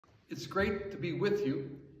It's great to be with you,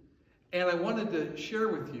 and I wanted to share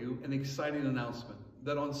with you an exciting announcement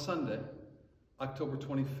that on Sunday, October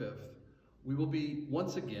 25th, we will be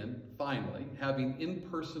once again, finally, having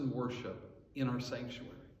in-person worship in our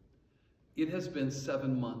sanctuary. It has been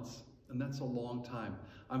 7 months, and that's a long time.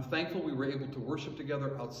 I'm thankful we were able to worship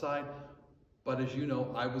together outside, but as you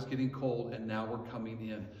know, I was getting cold, and now we're coming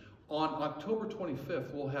in. On October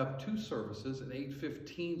 25th, we'll have 2 services, an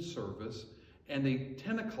 8:15 service and a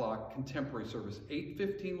 10 o'clock contemporary service.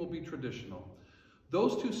 8:15 will be traditional.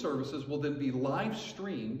 Those 2 services will then be live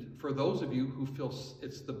streamed for those of you who feel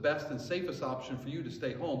it's the best and safest option for you to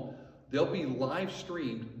stay home. They'll be live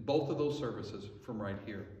streamed, both of those services, from right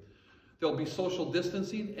here. There'll be social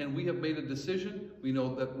distancing, and we have made a decision. We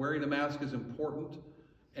know that wearing a mask is important,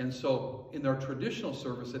 and so in our traditional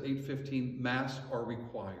service at 8:15, masks are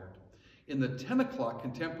required. In the 10 o'clock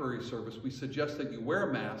contemporary service, we suggest that you wear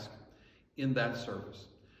a mask in that service.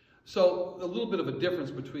 So a little bit of a difference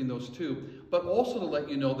between those 2, but also to let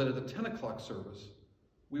you know that at the 10 o'clock service,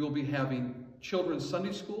 we will be having children's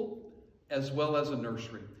Sunday school as well as a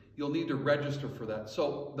nursery. You'll need to register for that.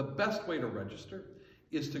 So the best way to register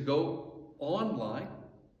is to go online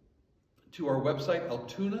to our website,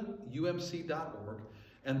 altoona-umc.org,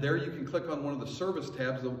 and there you can click on one of the service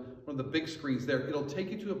tabs, one of the big screens there. It'll take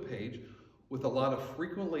you to a page with a lot of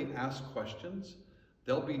frequently asked questions.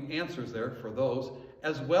 There'll be answers there for those,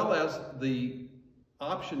 as well as the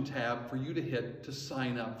option tab for you to hit to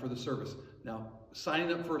sign up for the service. Now,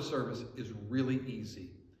 signing up for a service is really easy,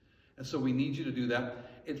 and so we need you to do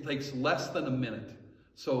that. It takes less than a minute.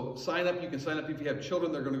 So sign up. You can sign up if you have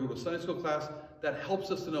children that are going to go to a Sunday school class. That helps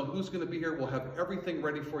us to know who's going to be here. We'll have everything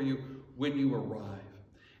ready for you when you arrive.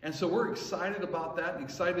 And so we're excited about that, and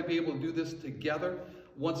excited to be able to do this together.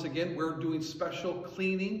 Once again, we're doing special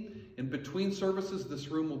cleaning. In between services, this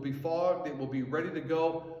room will be fogged. It will be ready to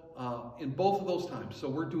go in both of those times. So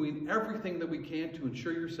we're doing everything that we can to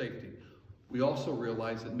ensure your safety. We also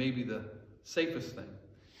realize that maybe the safest thing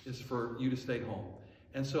is for you to stay home.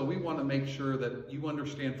 And so we want to make sure that you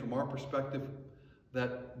understand from our perspective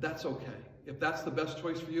that that's okay. If that's the best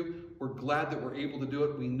choice for you, we're glad that we're able to do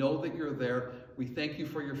it. We know that you're there. We thank you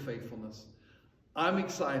for your faithfulness. I'm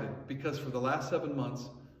excited because for the last 7 months,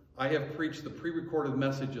 I have preached the pre-recorded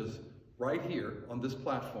messages right here on this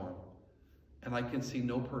platform, and I can see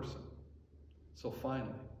no person. So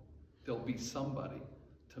finally, there'll be somebody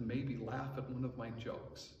to maybe laugh at one of my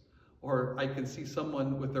jokes. Or I can see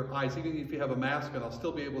someone with their eyes, even if you have a mask on, I'll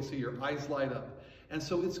still be able to see your eyes light up. And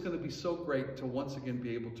so it's going to be so great to once again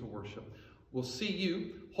be able to worship. We'll see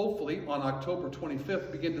you, hopefully, on October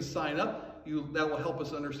 25th. Begin to sign up. That will help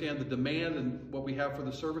us understand the demand and what we have for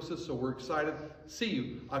the services. So we're excited. See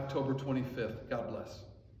you October 25th. God bless.